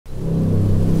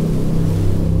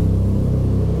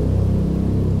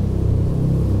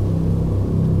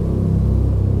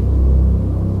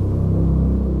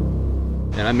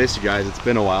I missed you guys. It's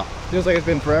been a while. Feels like it's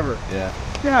been forever. Yeah.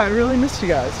 Yeah, I really missed you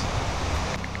guys.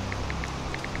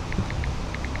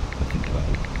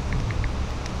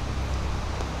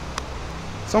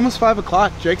 It's almost 5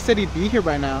 o'clock. Jake said he'd be here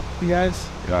by now. You guys?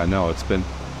 Yeah, I know. It's been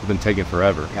taking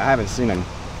forever. Yeah, I haven't seen him.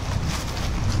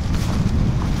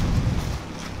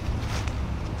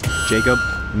 Jacob,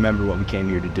 remember what we came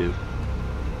here to do.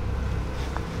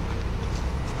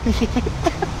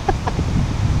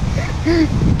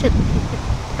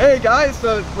 Hey guys,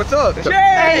 what's up? Jay!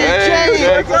 Hey,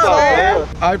 Jake, what's up, man?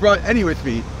 I brought Eddie with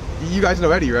me. You guys know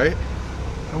Eddie, right?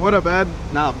 What up, Ed?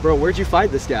 Nah, bro, where'd you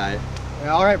find this guy? Yeah,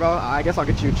 all right, bro. I guess I'll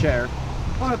get you a chair.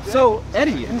 So,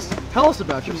 Eddie, tell us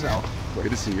about yourself.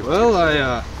 Good to see you. Well,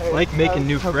 I Like making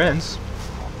new friends.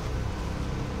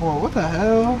 Whoa, what the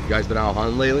hell? you guys been out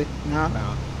hunting lately? No.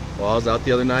 Well, I was out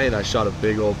the other night and I shot a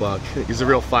big old buck. He's a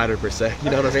real fighter per se. You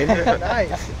know what I mean?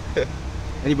 Nice.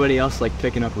 Anybody else like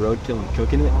picking up roadkill and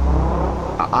cooking it?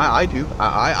 I do.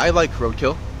 I like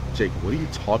roadkill. Jake, what are you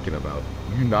talking about?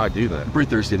 You do not do that. I'm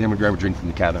pretty thirsty. I think I'm gonna grab a drink from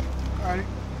the cabin. Alright.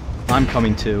 I'm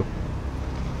coming too.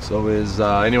 So is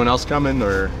anyone else coming,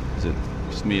 or is it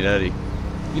just me and Eddie?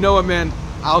 You know what, man?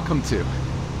 I'll come too.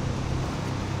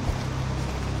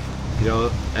 You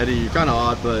know, Eddie, you're kind of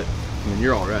odd, but I mean,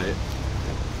 you're all right.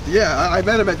 Yeah, I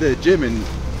met him at the gym and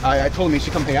I told him he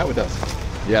should come hang out with us.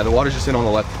 Yeah, the water's just in on the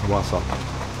left if you want some.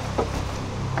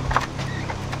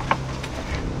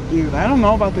 Dude, I don't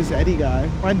know about this Eddie guy.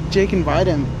 Why'd Jake invite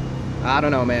him? I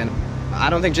don't know, man. I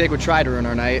don't think Jake would try to ruin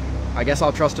our night. I guess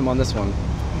I'll trust him on this one.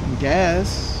 I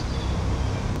guess.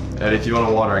 Eddie, if you want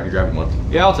a water, I can grab him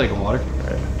one. Yeah, I'll take a water.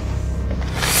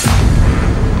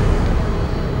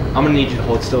 I'm gonna need you to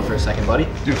hold still for a second, buddy.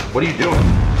 Dude, what are you doing?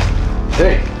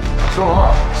 Hey, what's going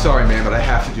on? Sorry, man, but I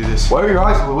have to do this. Why are your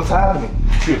eyes blue? What's happening?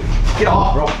 Dude, get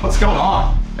off, bro. What's going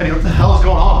on? Eddie, what the hell is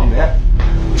going on with me, man?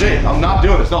 Jake, I'm not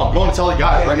doing this. No, I'm going to tell the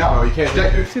guys right now. Bro, you can't.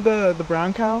 Jake, See the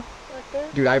brown cow?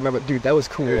 Dude, I remember. Dude, that was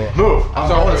cool. move. I'm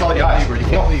sorry, I want to tell the guys. You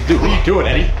can't leave. Dude, what are you doing,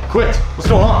 Eddie? Quit. What's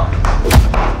going on?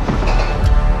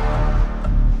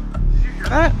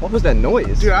 What was that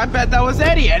noise? Dude, I bet that was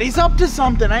Eddie. Eddie's up to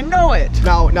something. I know it.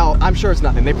 No, I'm sure it's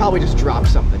nothing. They probably just dropped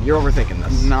something. You're overthinking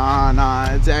this. Nah,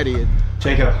 it's Eddie.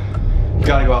 Jacob, you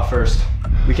gotta go out first.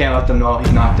 We can't let them know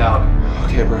he's knocked out.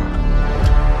 Okay, bro.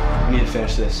 We need to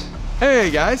finish this.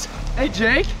 Hey, guys. Hey,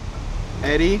 Jake.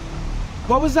 Eddie.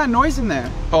 What was that noise in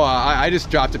there? Oh, I just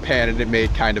dropped a pan and it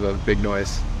made kind of a big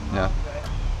noise. Yeah.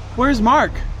 Where's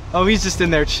Mark? Oh, he's just in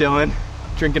there chilling,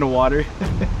 drinking water.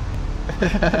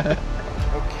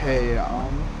 Okay,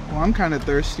 well, I'm kind of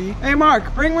thirsty. Hey,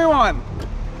 Mark, bring me one.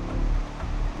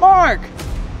 Mark!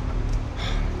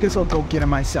 Guess I'll go get him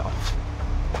myself.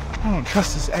 I don't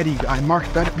trust this Eddie guy.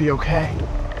 Mark better be okay.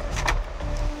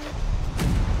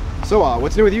 So,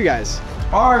 what's new with you guys?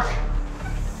 Mark!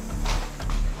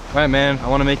 All right, man, I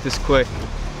wanna make this quick.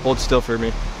 Hold still for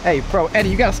me. Hey, bro, Eddie,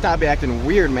 you gotta stop acting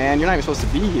weird, man. You're not even supposed to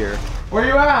be here. Where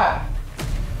you at?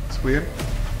 It's weird.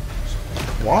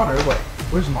 Water? Wait,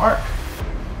 where's Mark?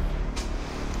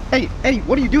 Hey, Eddie,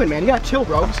 what are you doing, man? You gotta chill,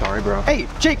 bro. I'm sorry, bro. Hey,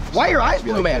 Jake, why are your eyes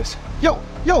blue, man? Yo!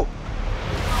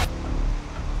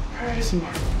 Where is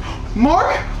Mark?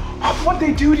 Mark? What'd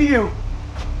they do to you?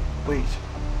 Wait,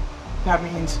 that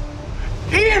means...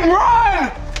 Ian,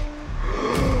 run!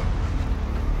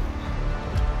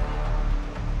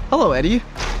 Hello, Eddie.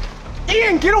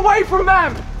 Ian, get away from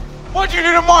them! What'd you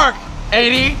do to Mark?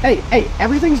 80? Hey,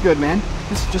 everything's good, man.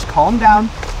 Just calm down.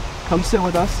 Come sit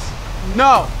with us.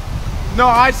 No,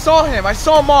 I saw him. I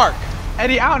saw Mark.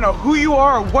 Eddie, I don't know who you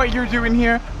are or what you're doing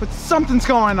here, but something's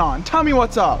going on. Tell me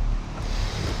what's up.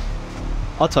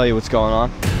 I'll tell you what's going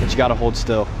on, but you gotta hold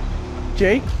still.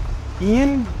 Jake?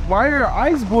 Ian? Why are your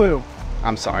eyes blue?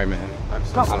 I'm sorry, man.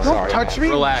 Don't touch me.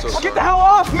 Relax. Get the hell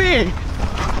off me!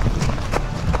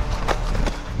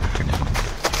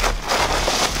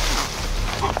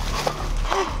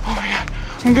 Oh my god.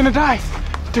 I'm gonna die.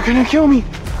 They're gonna kill me.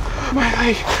 My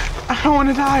leg. I don't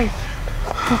wanna die.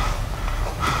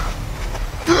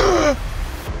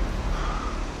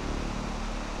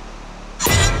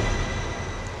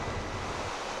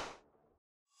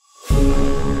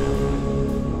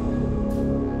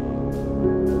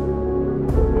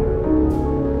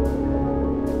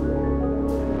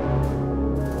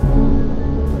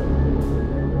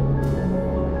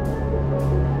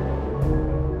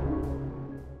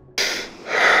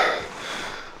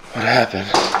 What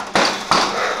happened?